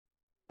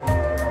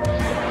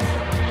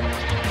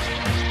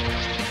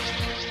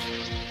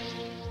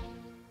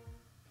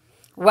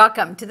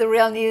Welcome to the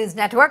Real News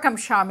Network. I'm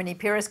Shamini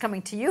Pierce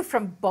coming to you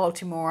from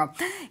Baltimore.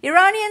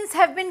 Iranians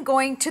have been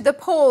going to the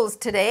polls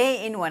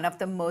today in one of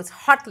the most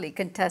hotly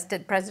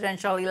contested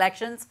presidential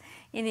elections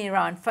in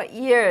Iran for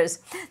years.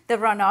 The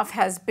runoff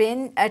has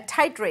been a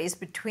tight race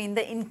between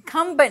the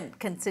incumbent,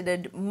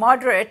 considered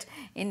moderate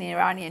in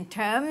Iranian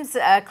terms,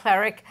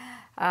 cleric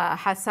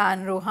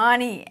Hassan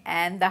Rouhani,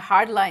 and the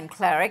hardline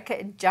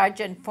cleric, judge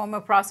and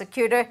former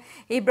prosecutor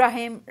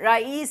Ebrahim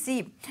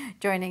Raisi.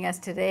 Joining us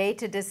today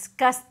to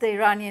discuss the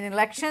Iranian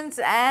elections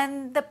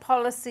and the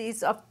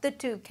policies of the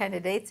two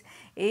candidates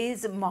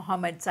is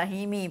Mohammad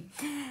Sahimi.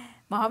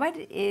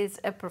 Mohammad is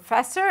a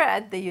professor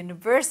at the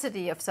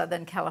University of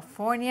Southern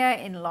California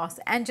in Los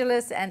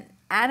Angeles and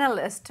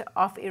analyst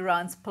of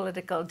Iran's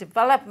political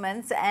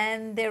developments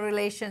and their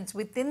relations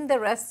within the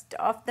rest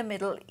of the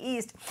Middle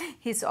East.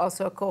 He's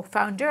also a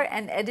co-founder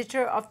and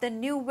editor of the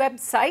new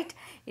website,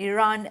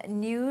 Iran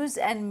News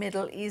and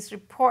Middle East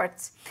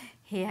Reports.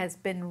 He has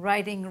been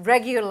writing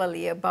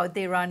regularly about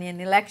the Iranian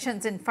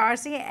elections in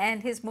Farsi,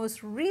 and his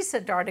most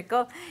recent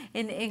article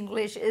in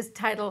English is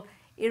titled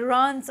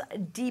Iran's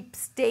Deep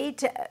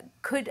State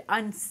Could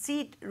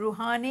Unseat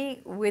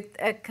Rouhani with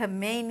a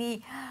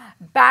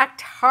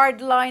Khamenei-backed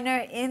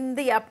hardliner in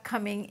the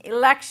upcoming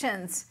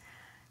elections.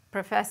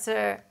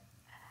 Professor,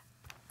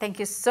 thank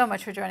you so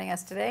much for joining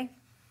us today.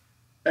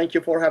 Thank you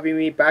for having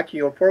me back in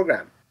your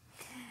program.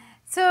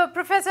 So,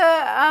 Professor,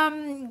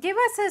 give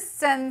us a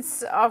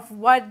sense of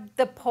what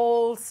the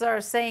polls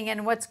are saying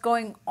and what's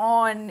going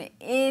on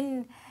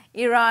in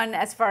Iran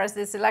as far as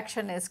this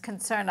election is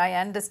concerned. I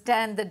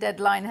understand the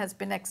deadline has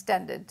been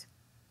extended.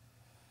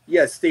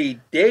 Yes, the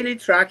daily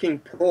tracking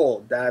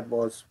poll that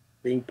was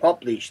being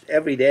published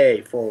every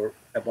day for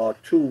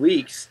about 2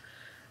 weeks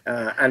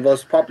and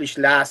was published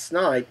last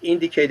night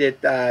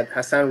indicated that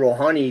Hassan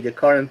Rouhani, the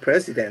current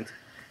president,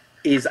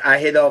 is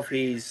ahead of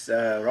his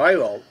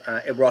rival,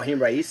 Ebrahim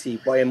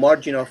Raisi, by a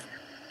margin of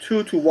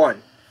 2 to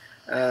 1.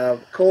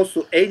 Close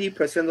to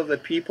 80% of the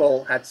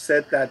people had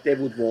said that they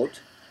would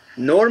vote.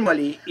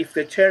 Normally, if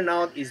the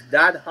turnout is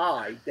that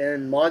high,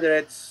 then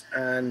moderates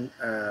and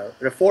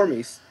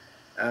reformists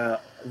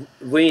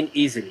win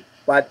easily.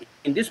 But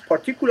in this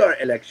particular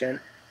election,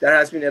 there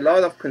has been a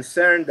lot of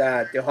concern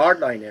that the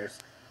hardliners,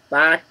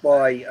 backed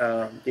by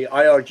the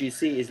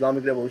IRGC,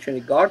 Islamic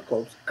Revolutionary Guard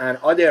Corps, and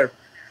other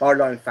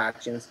hardline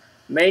factions,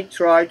 may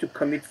try to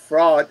commit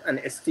fraud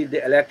and steal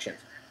the elections.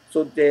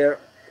 So there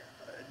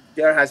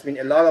has been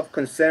a lot of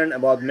concern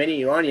about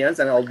many Iranians,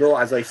 and although,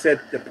 as I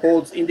said, the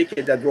polls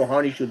indicate that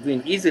Rouhani should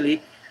win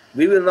easily,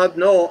 we will not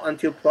know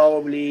until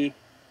probably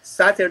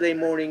Saturday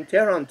morning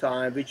Tehran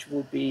time, which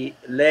will be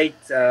late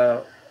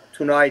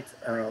tonight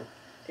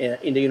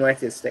in the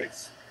United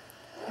States.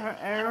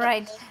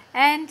 Right.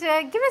 And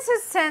give us a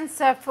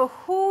sense of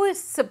who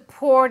is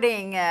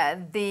supporting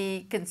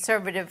the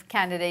conservative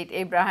candidate,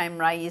 Ebrahim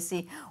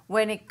Raisi,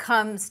 when it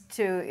comes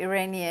to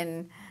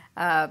Iranian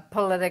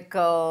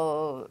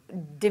political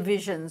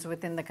divisions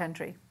within the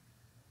country?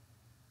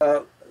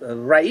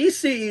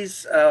 Raisi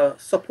is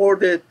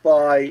supported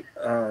by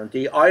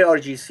the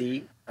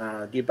IRGC,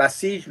 the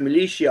Basij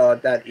militia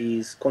that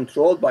is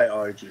controlled by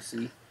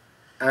IRGC,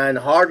 and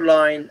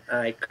hardline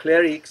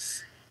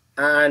clerics,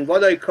 and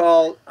what I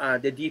call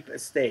the deep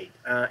state.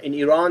 In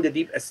Iran, the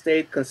deep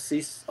state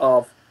consists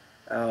of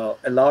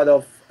a lot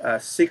of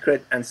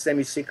secret and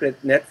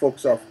semi-secret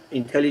networks of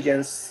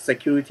intelligence,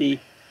 security,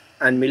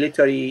 and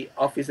military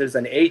officers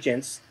and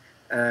agents,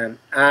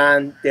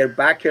 and their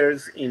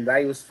backers in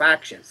various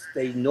factions.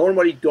 They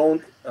normally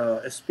don't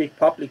speak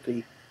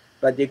publicly,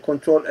 but they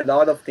control a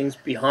lot of things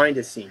behind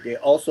the scene. They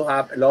also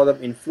have a lot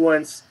of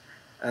influence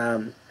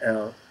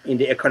in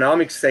the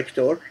economic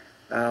sector.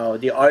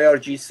 The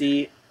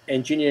IRGC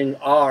engineering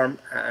arm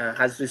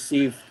has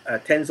received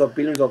tens of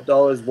billions of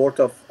dollars worth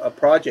of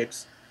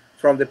projects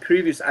from the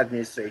previous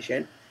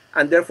administration,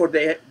 and therefore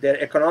their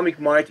economic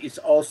might is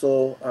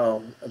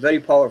also very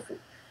powerful.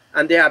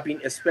 And they have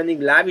been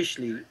spending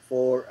lavishly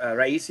for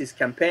Raisi's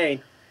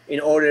campaign in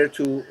order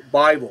to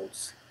buy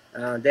votes.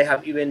 They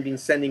have even been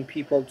sending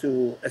people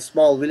to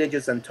small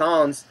villages and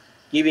towns,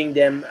 giving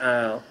them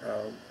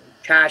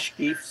cash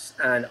gifts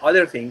and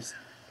other things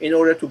in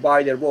order to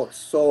buy their votes.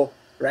 So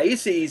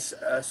Raisi is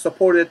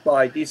supported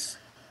by this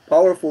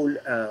powerful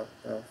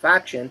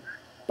faction,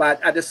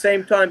 but at the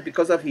same time,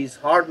 because of his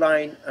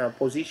hardline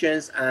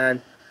positions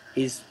and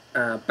his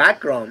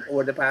background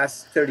over the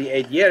past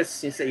 38 years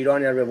since the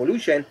Iranian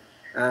Revolution,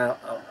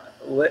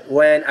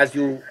 when, as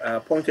you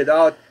pointed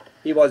out,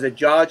 he was a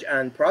judge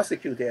and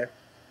prosecutor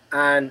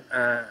and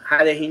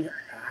had a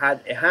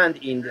hand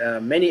in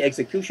many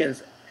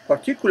executions,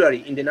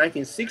 particularly in the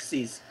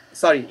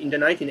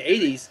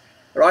 1980s,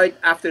 right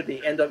after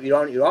the end of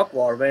Iran-Iraq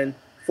war, when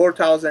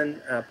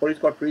 4,000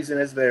 political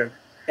prisoners were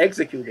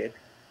executed.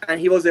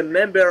 And he was a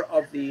member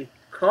of the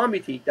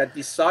committee that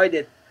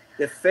decided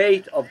the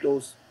fate of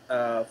those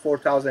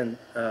 4,000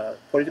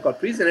 political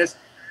prisoners.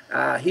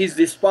 He's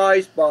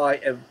despised by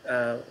a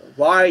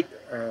wide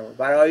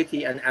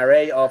variety and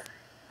array of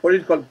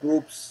political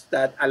groups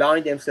that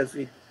align themselves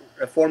with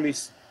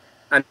reformists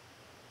and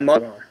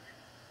modern.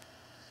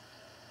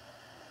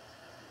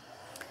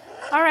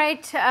 All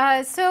right.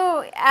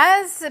 So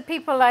as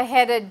people are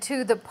headed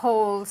to the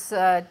polls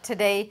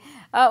today,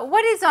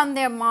 what is on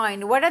their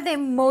mind? What are they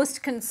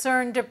most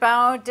concerned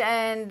about?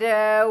 And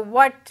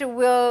what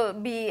will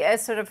be a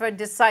sort of a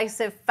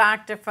decisive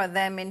factor for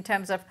them in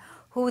terms of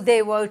who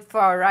they vote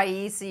for,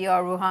 Raisi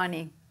or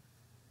Rouhani?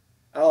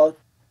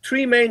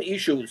 Three main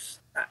issues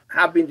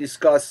have been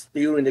discussed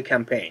during the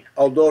campaign,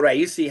 although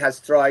Raisi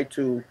has tried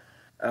to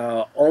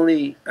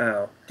only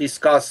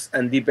discuss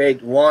and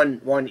debate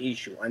one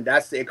issue, and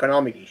that's the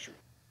economic issue.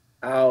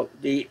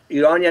 The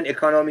Iranian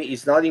economy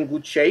is not in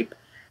good shape.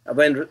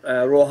 When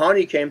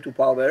Rouhani came to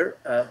power,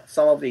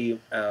 some of the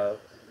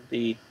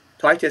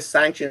tightest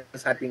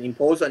sanctions had been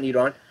imposed on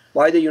Iran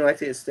by the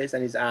United States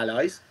and its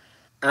allies,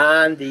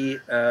 and the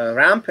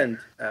rampant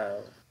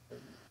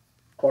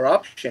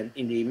corruption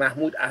in the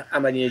Mahmoud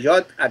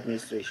Ahmadinejad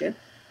administration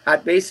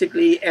had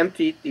basically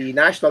emptied the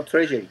national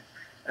treasury.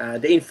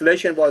 The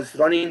inflation was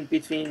running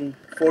between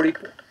 40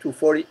 to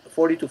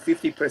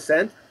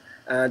 50%.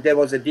 There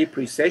was a deep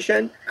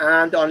recession,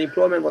 and the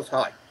unemployment was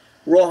high.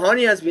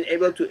 Rouhani has been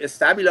able to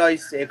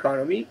stabilize the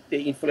economy.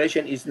 The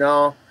inflation is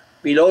now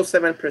below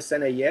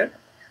 7% a year.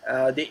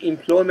 The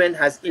employment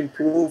has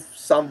improved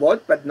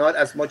somewhat, but not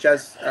as much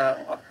as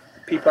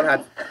people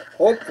had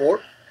hoped for.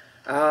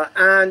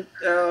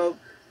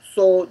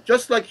 So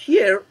just like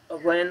here,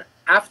 when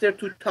after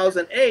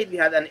 2008 we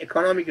had an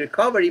economic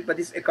recovery, but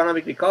this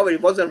economic recovery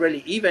wasn't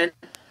really even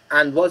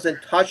and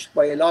wasn't touched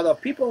by a lot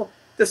of people,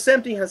 the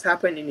same thing has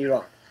happened in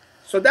Iran.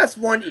 So that's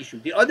one issue.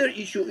 The other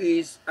issue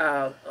is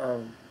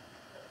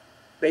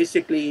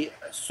basically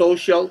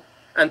social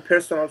and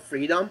personal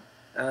freedom,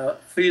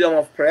 freedom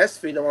of press,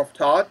 freedom of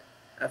thought,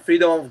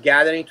 freedom of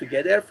gathering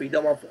together,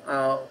 freedom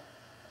of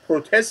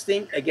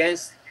protesting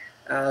against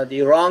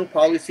the wrong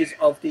policies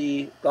of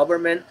the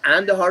government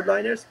and the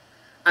hardliners.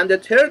 And the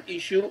third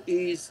issue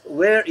is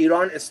where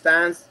Iran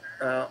stands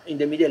in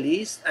the Middle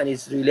East and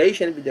its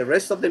relation with the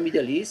rest of the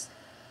Middle East.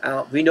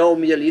 We know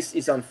Middle East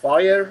is on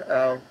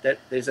fire, that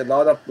there's a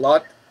lot of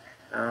blood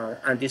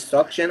and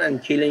destruction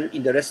and killing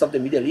in the rest of the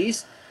Middle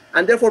East.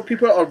 And therefore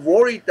people are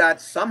worried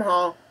that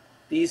somehow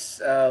this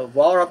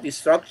war of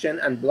destruction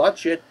and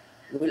bloodshed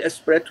will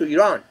spread to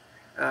Iran.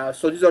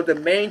 So these are the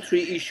main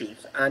three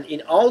issues. And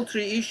in all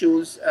three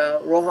issues,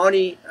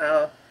 Rouhani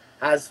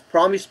has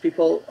promised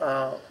people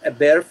a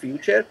better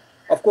future.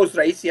 Of course,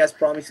 Raisi has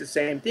promised the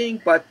same thing.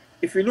 But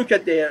if you look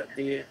at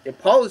the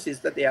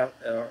policies that they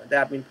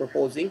have been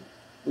proposing,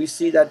 we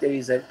see that there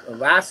is a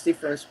vast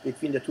difference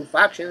between the two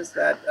factions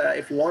that,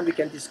 if you want, we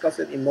can discuss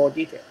it in more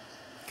detail.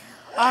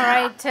 All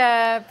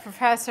right,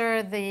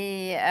 Professor,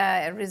 the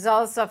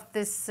results of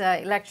this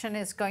election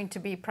is going to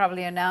be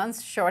probably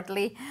announced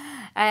shortly.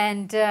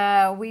 And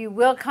we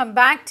will come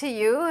back to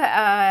you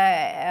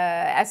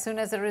as soon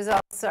as the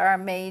results are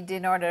made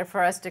in order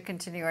for us to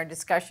continue our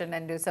discussion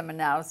and do some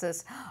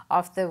analysis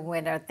of the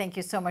winner. Thank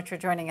you so much for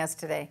joining us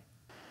today.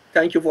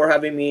 Thank you for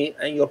having me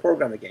in your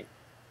program again.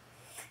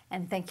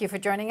 And thank you for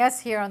joining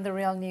us here on the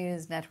Real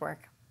News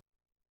Network.